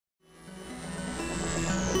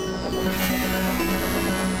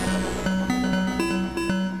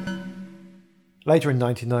Later in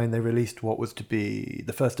 1999, they released what was to be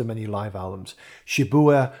the first of many live albums,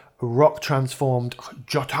 Shibuya Rock Transformed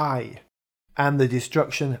Jotai and the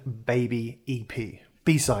Destruction Baby EP,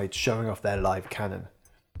 B-sides showing off their live canon.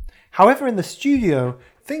 However, in the studio,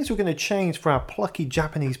 things were going to change for our plucky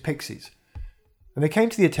Japanese pixies, and they came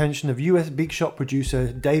to the attention of US big shot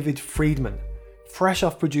producer David Friedman, fresh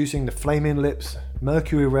off producing The Flaming Lips,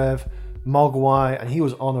 Mercury Rev, Mogwai, and he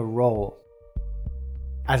was on a roll.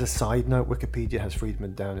 As a side note, Wikipedia has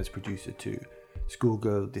Friedman down as producer to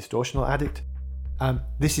Schoolgirl Distortional Addict.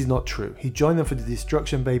 This is not true. He joined them for the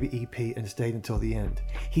Destruction Baby EP and stayed until the end.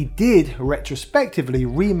 He did retrospectively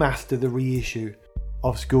remaster the reissue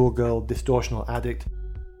of Schoolgirl Distortional Addict,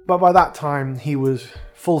 but by that time he was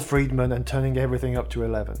full Friedman and turning everything up to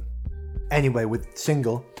 11. Anyway, with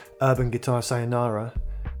single Urban Guitar Sayonara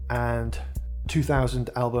and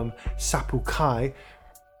 2000 album Sapukai,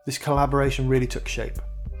 this collaboration really took shape.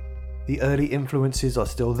 The early influences are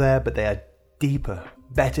still there, but they are deeper,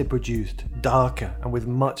 better produced, darker, and with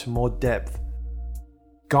much more depth.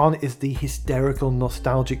 Gone is the hysterical,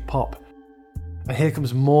 nostalgic pop. And here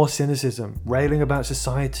comes more cynicism, railing about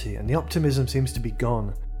society, and the optimism seems to be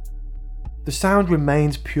gone. The sound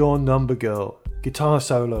remains pure number girl, guitar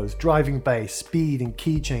solos, driving bass, speed and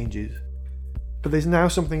key changes. But there's now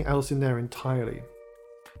something else in there entirely.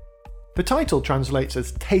 The title translates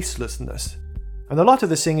as tastelessness, and a lot of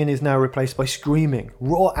the singing is now replaced by screaming,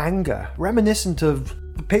 raw anger, reminiscent of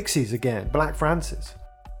the Pixies again, Black Francis.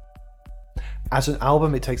 As an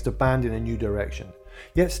album, it takes the band in a new direction,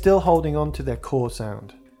 yet still holding on to their core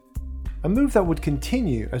sound. A move that would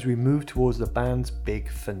continue as we move towards the band's big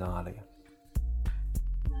finale.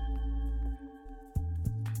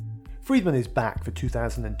 Friedman is back for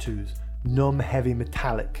 2002's Numb Heavy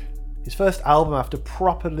Metallic, his first album after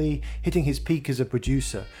properly hitting his peak as a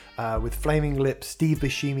producer, with Flaming Lips, Steve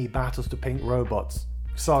Buscemi Battles the Pink Robots.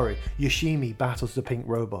 Yoshimi Battles the Pink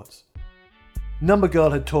Robots. Number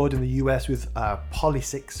Girl had toured in the US with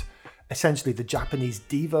Polysix, essentially the Japanese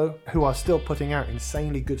Devo, who are still putting out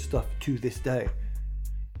insanely good stuff to this day.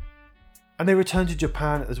 And they returned to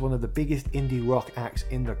Japan as one of the biggest indie rock acts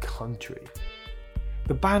in the country.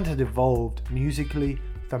 The band had evolved musically,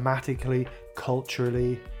 thematically,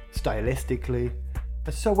 culturally, stylistically,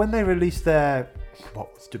 and so when they released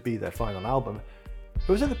what was to be their final album,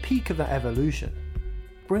 it was at the peak of that evolution,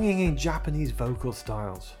 bringing in Japanese vocal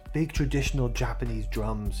styles, big traditional Japanese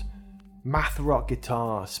drums, math rock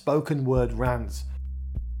guitar, spoken word rants,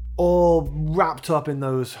 all wrapped up in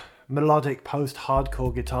those melodic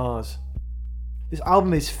post-hardcore guitars. This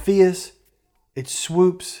album is fierce, it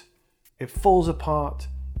swoops, it falls apart,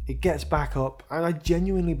 it gets back up, and I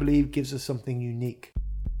genuinely believe gives us something unique.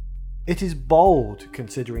 It is bold,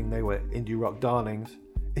 considering they were indie rock darlings.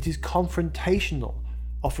 It is confrontational,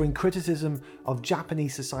 offering criticism of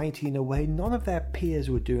Japanese society in a way none of their peers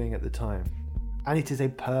were doing at the time. And it is a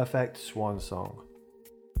perfect swan song.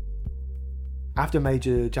 After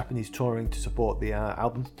major Japanese touring to support the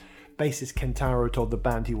album, bassist Kentaro told the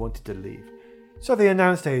band he wanted to leave. So they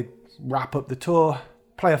announced they'd wrap up the tour,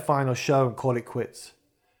 play a final show and call it quits.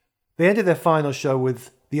 They ended their final show with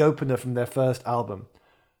the opener from their first album,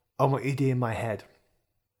 Omoide in My Head.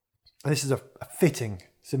 And this is a fitting,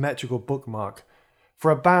 symmetrical bookmark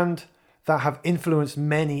for a band that have influenced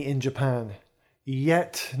many in Japan,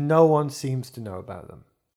 yet no one seems to know about them.